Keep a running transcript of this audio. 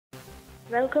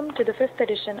Welcome to the 5th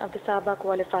edition of the Sabah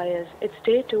Qualifiers. It's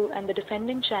day 2 and the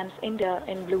defending champs India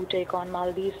in blue take on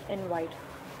Maldives in white.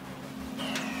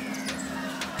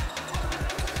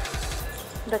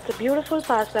 That's a beautiful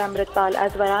pass by Amritpal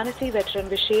as Varanasi veteran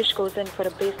Vishesh goes in for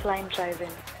a baseline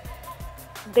drive-in.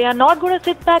 They are not going to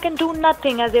sit back and do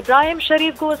nothing as Ibrahim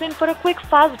Shareef goes in for a quick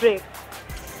fast break.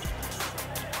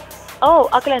 Oh,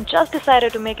 Akalan just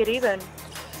decided to make it even.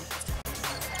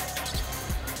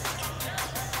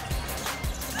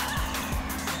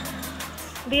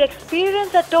 The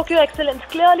experience at Tokyo Excellence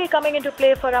clearly coming into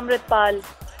play for Amritpal.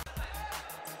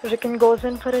 Rikin goes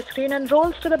in for a screen and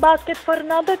rolls to the basket for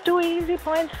another 2 easy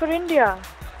points for India.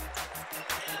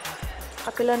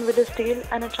 Akalan with a steal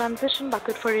and a transition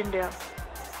bucket for India.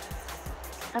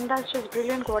 And that's just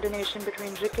brilliant coordination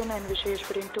between Rikin and Vishesh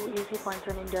putting 2 easy points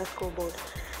on India's scoreboard.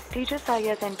 Teacher Sahi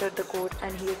has entered the court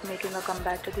and he is making a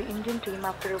comeback to the Indian team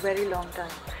after a very long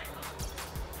time.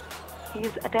 He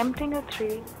is attempting a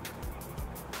 3.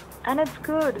 And it's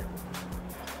good.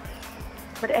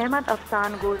 But Ahmed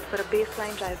Afsan goes for a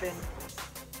baseline drive-in.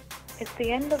 It's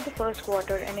the end of the first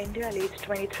quarter and India leads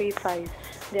 23-5.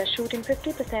 They are shooting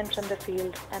 50% from the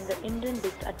field and the Indian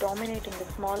bigs are dominating the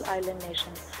small island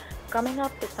nation. Coming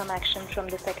up is some action from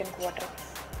the second quarter.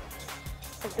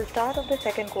 It's the start of the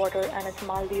second quarter and it's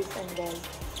Maldives involved.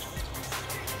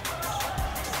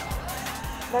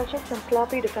 That's just some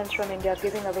sloppy defense from India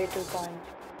giving away 2 points.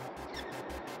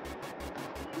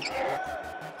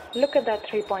 Look at that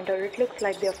 3-pointer, it looks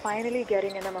like they are finally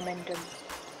getting in a momentum.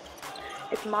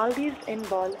 It's Maldives in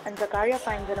ball and Zakaria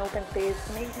finds an open space,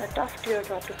 making a tough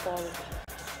teardrop to fall.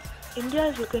 India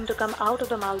is looking to come out of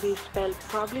the Maldives spell,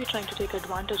 probably trying to take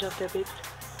advantage of their bigs.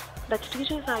 That's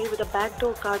TJ Sahi with a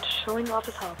backdoor cut showing off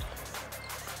his hops.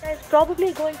 India is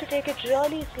probably going to take it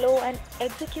really slow and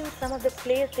execute some of the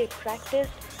plays they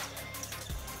practiced.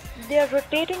 They are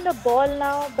rotating the ball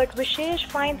now, but Vishesh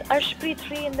finds Arshpreet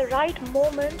 3 in the right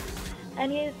moment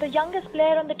and he is the youngest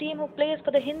player on the team who plays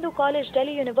for the Hindu College,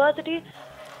 Delhi University.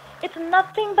 It's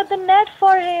nothing but the net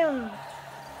for him.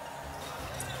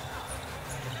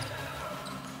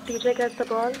 TJ gets the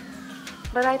ball,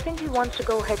 but I think he wants to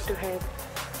go head to head.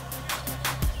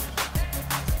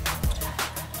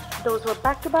 Those were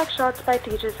back-to-back shots by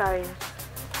TJ Sahi.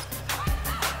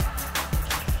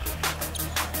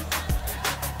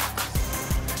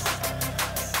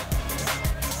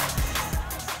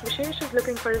 Shareef is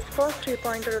looking for his first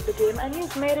 3-pointer of the game and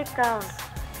he's made it count.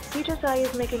 TJ Sahi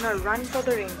is making a run for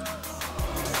the ring.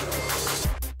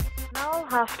 Now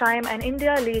half-time and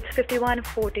India leads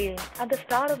 51-14. At the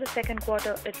start of the second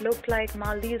quarter, it looked like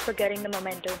Maldives were getting the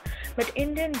momentum, but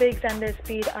Indian bigs and their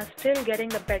speed are still getting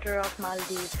the better of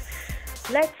Maldives.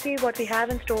 Let's see what we have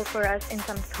in store for us in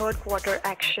some third quarter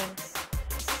action.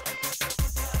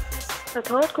 The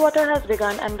third quarter has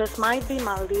begun and this might be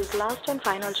Maldives' last and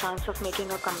final chance of making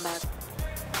a comeback.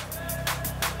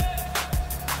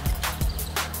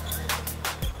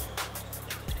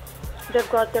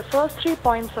 They've got their first 3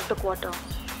 points of the quarter.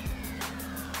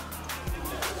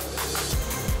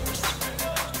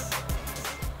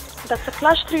 That's a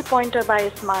clutch 3-pointer by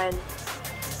Ismail.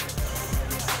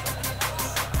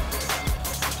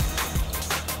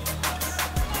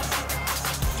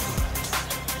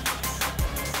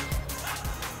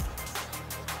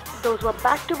 Those were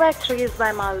back-to-back 3s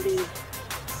by Maldives.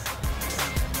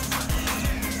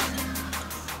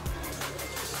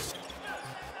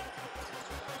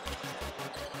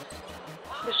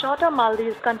 The shorter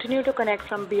Maldives continue to connect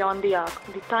from beyond the arc.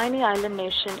 The tiny island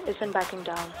nation isn't backing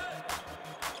down.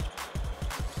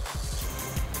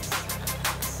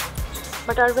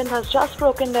 But Arvind has just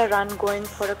broken their run going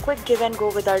for a quick give and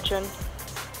go with Arjun.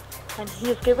 And he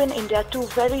has given India 2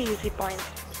 very easy points.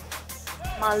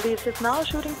 Maldives is now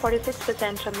shooting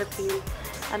 46% from the field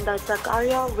and that's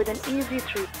Zakaria with an easy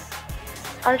 3.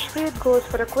 Arshpreet goes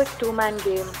for a quick 2-man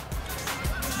game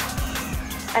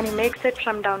and he makes it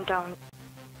from downtown.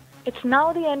 It's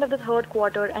now the end of the third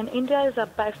quarter and India is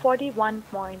up by 41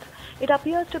 points. It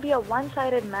appears to be a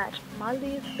one-sided match.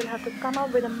 Maldives will have to come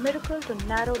up with a miracle to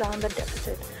narrow down the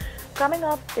deficit. Coming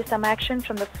up is some action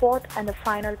from the fourth and the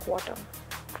final quarter.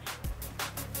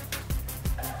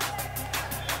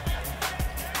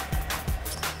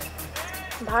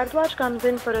 Bhardwaj comes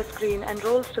in for a screen and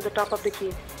rolls to the top of the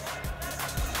key.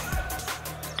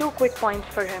 2 quick points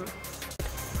for him.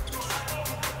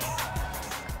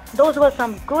 Those were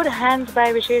some good hands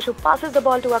by Vishesh who passes the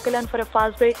ball to Akalan for a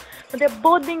fast break, but they're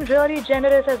both being really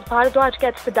generous as Bhardwaj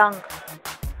gets the dunk.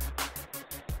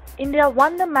 India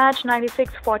won the match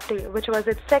 96-40, which was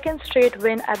its second straight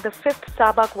win at the 5th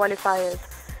Sabah Qualifiers.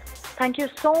 Thank you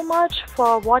so much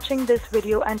for watching this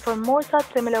video, and for more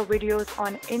such similar videos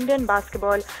on Indian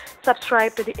basketball,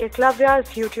 subscribe to the Eklavya's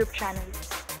YouTube channel.